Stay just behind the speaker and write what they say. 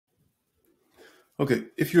Okay,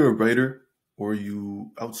 if you're a writer or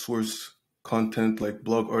you outsource content like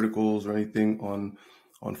blog articles or anything on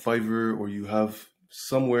Fiverr, or you have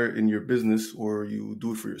somewhere in your business or you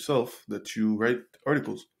do it for yourself that you write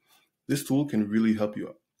articles, this tool can really help you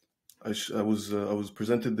out. I was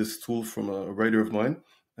presented this tool from a writer of mine,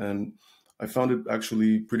 and I found it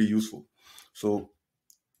actually pretty useful. So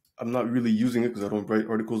I'm not really using it because I don't write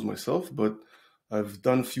articles myself, but I've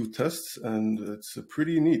done a few tests and it's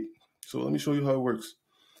pretty neat. So let me show you how it works.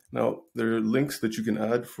 Now, there are links that you can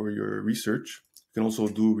add for your research. You can also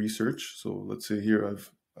do research. So let's say here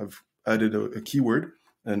I've added a keyword,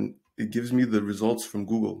 and it gives me the results from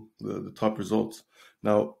Google, the top results.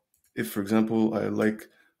 Now, if for example I like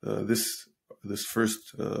this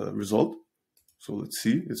first result, so let's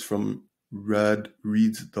see, it's from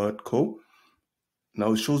radreads.co.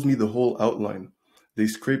 Now it shows me the whole outline. They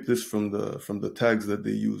scrape this from the tags that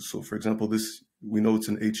they use. So for example, this, we know it's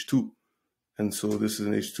an H2. And so this is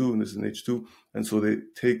an H2 and this is an H2. And so they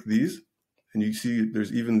take these, and you see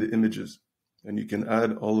there's even the images, and you can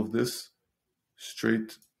add all of this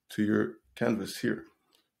straight to your canvas here.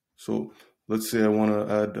 So let's say I want to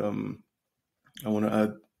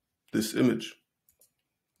add this image.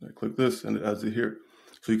 I click this and it adds it here.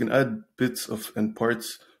 So you can add bits of and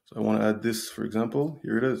parts. So I want to add this, for example,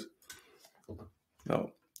 here it is. Now,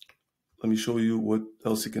 let me show you what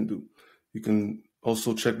else you can do. You can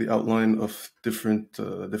also check the outline of different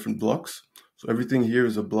blocks. So everything here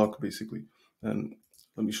is a block basically. And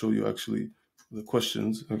let me show you actually the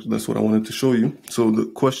questions. That's what I wanted to show you. So the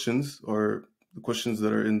questions are the questions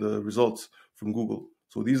that are in the results from Google.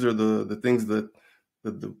 So these are the things that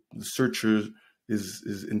the searcher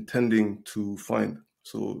is intending to find.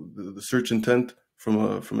 So the search intent from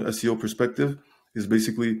an SEO perspective is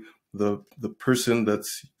basically the person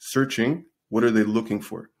that's searching, what are they looking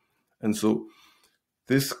for? And so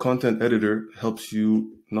this content editor helps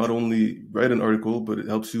you not only write an article, but it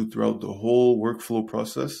helps you throughout the whole workflow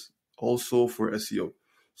process, also for SEO.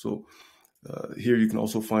 So here you can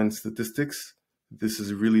also find statistics. This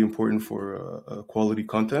is really important for quality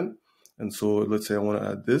content. And so let's say I want to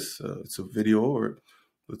add this, it's a video, or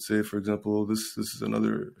let's say, for example, this is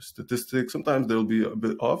another statistic. Sometimes they'll be a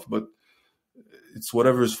bit off, but it's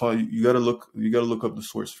whatever is fine. You gotta look up the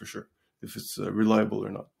source for sure, if it's reliable or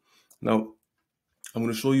not. Now, I'm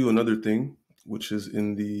going to show you another thing, which is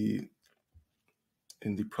in the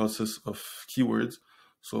process of keywords.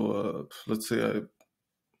 So let's say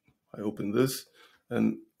I open this,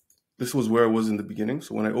 and this was where I was in the beginning.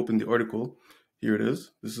 So when I opened the article, here it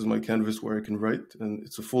is. This is my canvas where I can write, and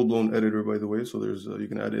it's a full-blown editor, by the way. So there's you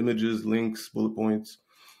can add images, links, bullet points,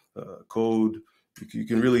 code. You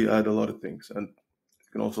can really add a lot of things, and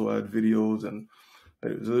you can also add videos, and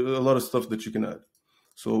there's a lot of stuff that you can add.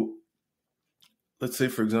 So let's say,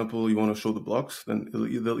 for example, you want to show the blocks, then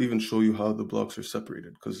they'll even show you how the blocks are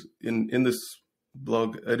separated, because in this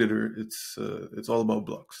blog editor, it's all about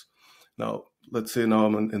blocks. Now, let's say now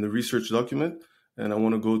I'm in the research document, and I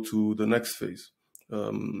want to go to the next phase.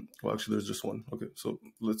 Well, actually, there's just one. Okay, so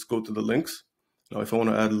let's go to the links. Now, if I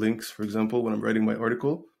want to add links, for example, when I'm writing my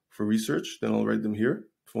article for research, then I'll write them here.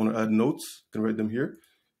 If I want to add notes, I can write them here.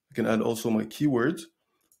 I can add also my keywords.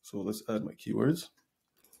 So let's add my keywords.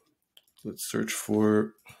 Let's search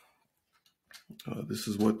for, this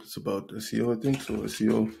is what it's about, SEO, I think. So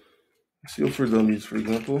SEO for dummies, for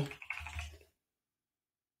example.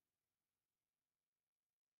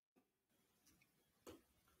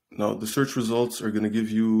 Now, the search results are going to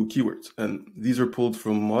give you keywords, and these are pulled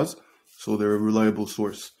from Moz, so they're a reliable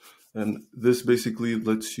source. And this basically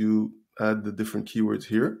lets you add the different keywords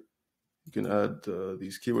here. You can add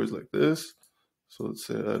these keywords like this. So let's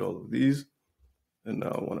say I add all of these, and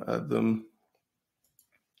now I want to add them.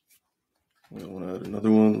 I want to add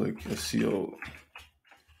another one like SEO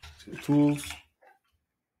tools,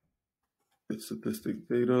 statistic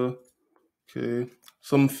data. Okay,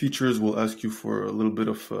 some features will ask you for a little bit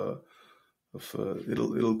of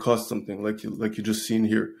it'll cost something, like you just seen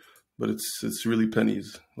here, but it's really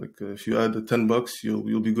pennies. Like if you add the $10,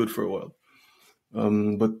 you'll be good for a while.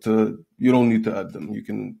 But you don't need to add them. You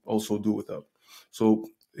can also do without. So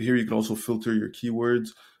here you can also filter your keywords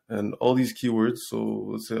and all these keywords. So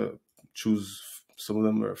let's say choose, some of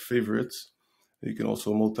them are favorites. You can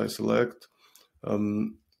also multi-select.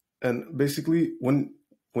 And basically, when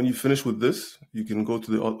you finish with this, you can go to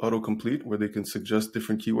the autocomplete where they can suggest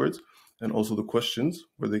different keywords, and also the questions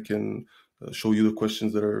where they can show you the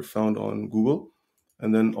questions that are found on Google,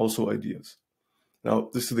 and then also ideas. Now,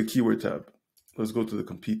 this is the keyword tab. Let's go to the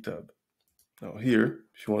compete tab. Now here,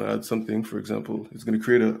 if you want to add something, for example, it's going to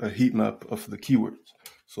create a heat map of the keywords.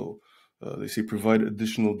 So They say provide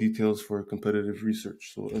additional details for competitive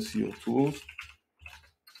research. So SEO tools,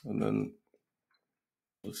 and then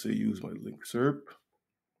let's say use my link SERP.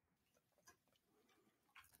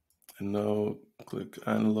 And now click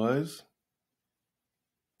analyze.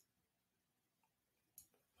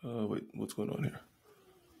 Wait, what's going on here?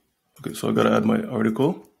 Okay, so I gotta add my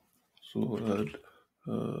article. So I'll add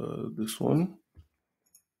this one.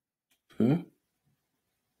 Okay.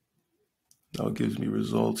 Now it gives me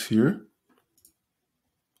results here.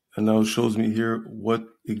 And now it shows me here what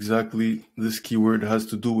exactly this keyword has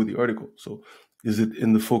to do with the article. So is it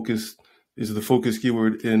in the focus, is the focus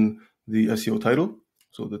keyword in the SEO title?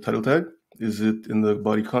 So the title tag? Is it in the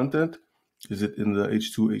body content? Is it in the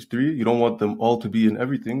H2, H3? You don't want them all to be in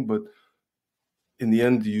everything, but in the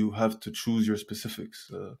end, you have to choose your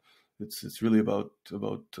specifics. It's really about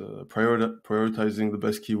prioritizing the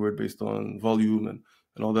best keyword based on volume and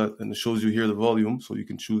all that. And it shows you here the volume, so you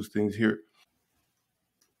can choose things here.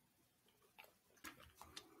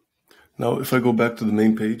 Now, if I go back to the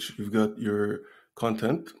main page, you've got your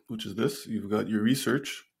content, which is this. You've got your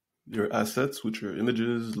research, your assets, which are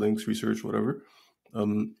images, links, research, whatever.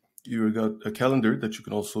 You've got a calendar that you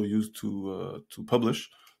can also use to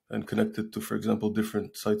publish and connect it to, for example,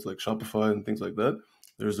 different sites like Shopify and things like that.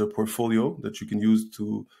 There's a portfolio that you can use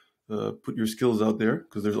to put your skills out there,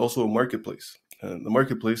 because there's also a marketplace. And the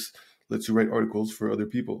marketplace lets you write articles for other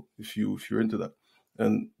people if you're into that.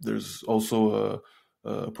 And there's also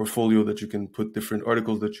a portfolio that you can put different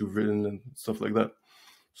articles that you've written and stuff like that.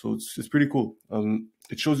 So it's pretty cool.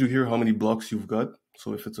 It shows you here how many blocks you've got.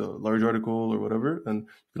 So if it's a large article or whatever, and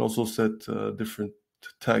you can also set different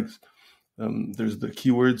tags. There's the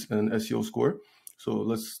keywords and SEO score. So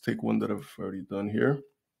let's take one that I've already done here.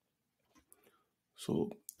 So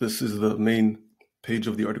this is the main page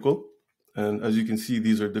of the article. And as you can see,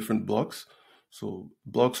 these are different blocks. So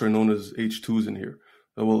blocks are known as H2s in here.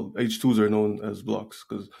 Well, H2s are known as blocks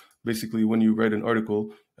because basically when you write an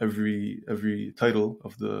article, every title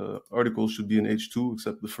of the article should be an H2,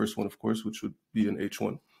 except the first one, of course, which would be an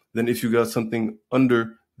H1. Then if you got something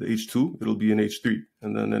under the H2, it'll be an H3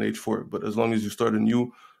 and then an H4. But as long as you start a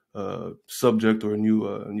new subject or a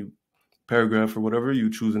new paragraph or whatever,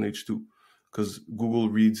 you choose an H2, because Google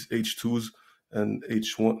reads H2s and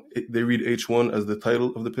H1. They read H1 as the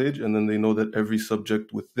title of the page, and then they know that every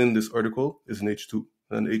subject within this article is an H2,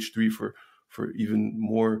 and H3 for even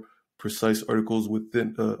more precise articles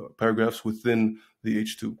within paragraphs within the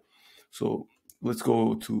H2. So let's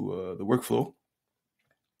go to the workflow.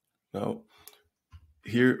 Now,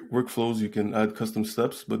 here, workflows, you can add custom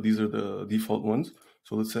steps, but these are the default ones.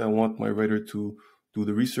 So let's say I want my writer to do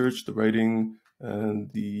the research, the writing,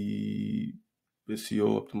 and the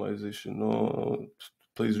SEO optimization,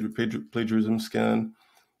 plagiarism scan,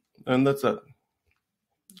 and that's that.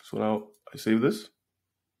 So now I save this.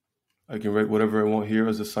 I can write whatever I want here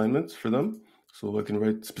as assignments for them. So I can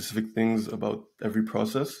write specific things about every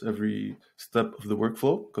process, every step of the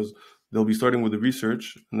workflow, because they'll be starting with the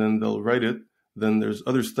research and then they'll write it. Then there's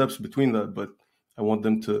other steps between that, but I want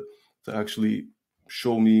them to actually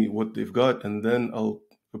show me what they've got, and then I'll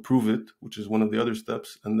approve it, which is one of the other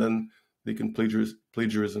steps, and then they can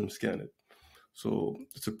plagiarism scan it. So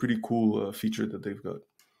it's a pretty cool feature that they've got.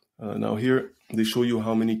 Now here, they show you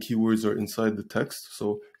how many keywords are inside the text,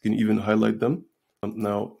 so you can even highlight them.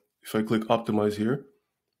 Now, if I click optimize here,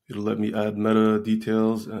 it'll let me add meta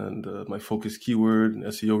details and my focus keyword and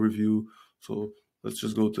SEO review. So let's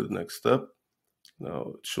just go to the next step.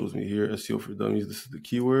 Now it shows me here, SEO for Dummies. This is the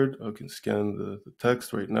keyword. I can scan the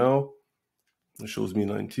text right now. It shows me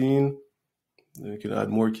 19. Then you can add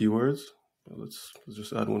more keywords. Let's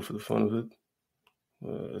just add one for the fun of it.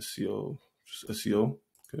 SEO, just SEO.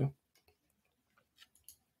 Okay.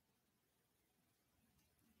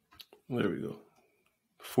 There we go.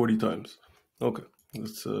 40 times. Okay.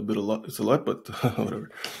 That's a lot. It's a lot, but whatever.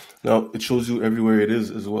 Now it shows you everywhere it is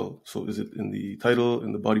as well. So is it in the title,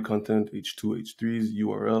 in the body content, H2, H3s,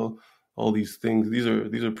 URL, all these things? These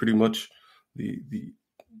are pretty much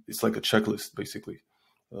it's like a checklist basically.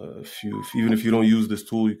 Even if you don't use this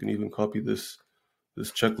tool, you can even copy this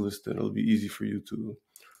checklist, and it'll be easy for you to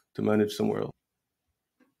manage somewhere else.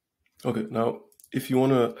 Okay, now if you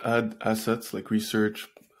want to add assets like research,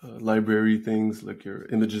 library things like your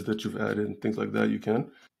images that you've added and things like that, you can.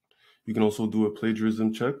 You can also do a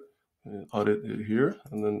plagiarism check, audit it here,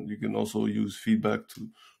 and then you can also use feedback to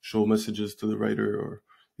show messages to the writer, or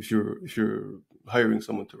if you're hiring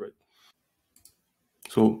someone to write.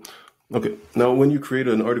 So, okay, now when you create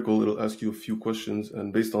an article, it'll ask you a few questions,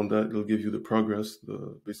 and based on that, it'll give you the progress,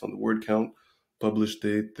 based on the word count, published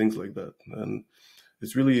date, things like that. And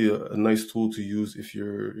it's really a nice tool to use if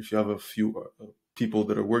you have a few people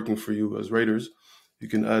that are working for you as writers. You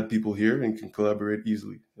can add people here and can collaborate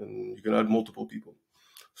easily, and you can add multiple people.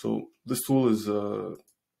 So this tool is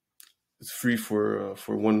it's free for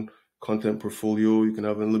one content portfolio. You can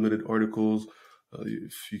have unlimited articles.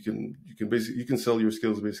 If you can basically you can sell your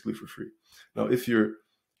skills basically for free. Now, if you're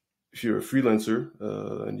a freelancer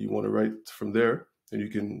and you want to write from there, then you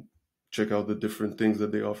can check out the different things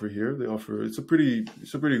that they offer here. It's a pretty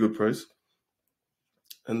good price.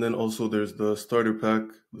 And then also there's the starter pack,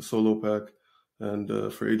 the solo pack,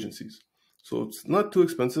 and for agencies. So it's not too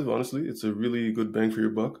expensive, honestly. It's a really good bang for your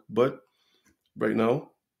buck. But right now,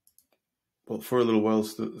 well, for a little while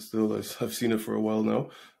still I've seen it for a while now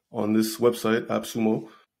on this website, AppSumo,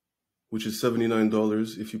 which is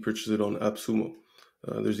 $79 if you purchase it on AppSumo.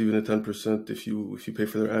 There's even a 10% if you pay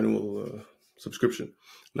for their annual subscription.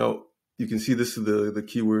 Now, you can see this is the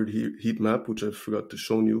keyword heat map, which I forgot to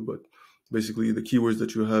show you, but basically the keywords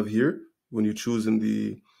that you have here, when you choose in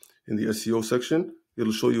the SEO section,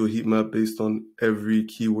 it'll show you a heat map based on every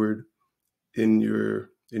keyword in your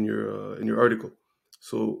article.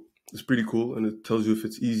 So it's pretty cool, and it tells you if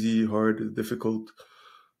it's easy, hard, difficult,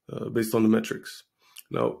 based on the metrics.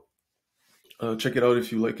 Now, check it out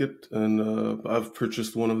if you like it, and I've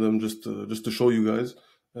purchased one of them just to show you guys.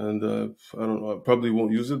 And I don't know, I probably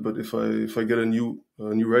won't use it, but if I get a new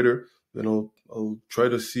writer, then I'll try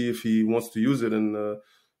to see if he wants to use it, and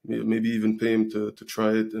maybe even pay him to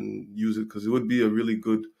try it and use it, because it would be a really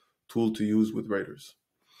good tool to use with writers.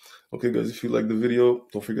 Okay, guys, if you like the video,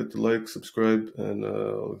 don't forget to like, subscribe, and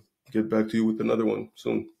I'll get back to you with another one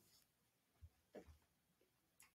soon.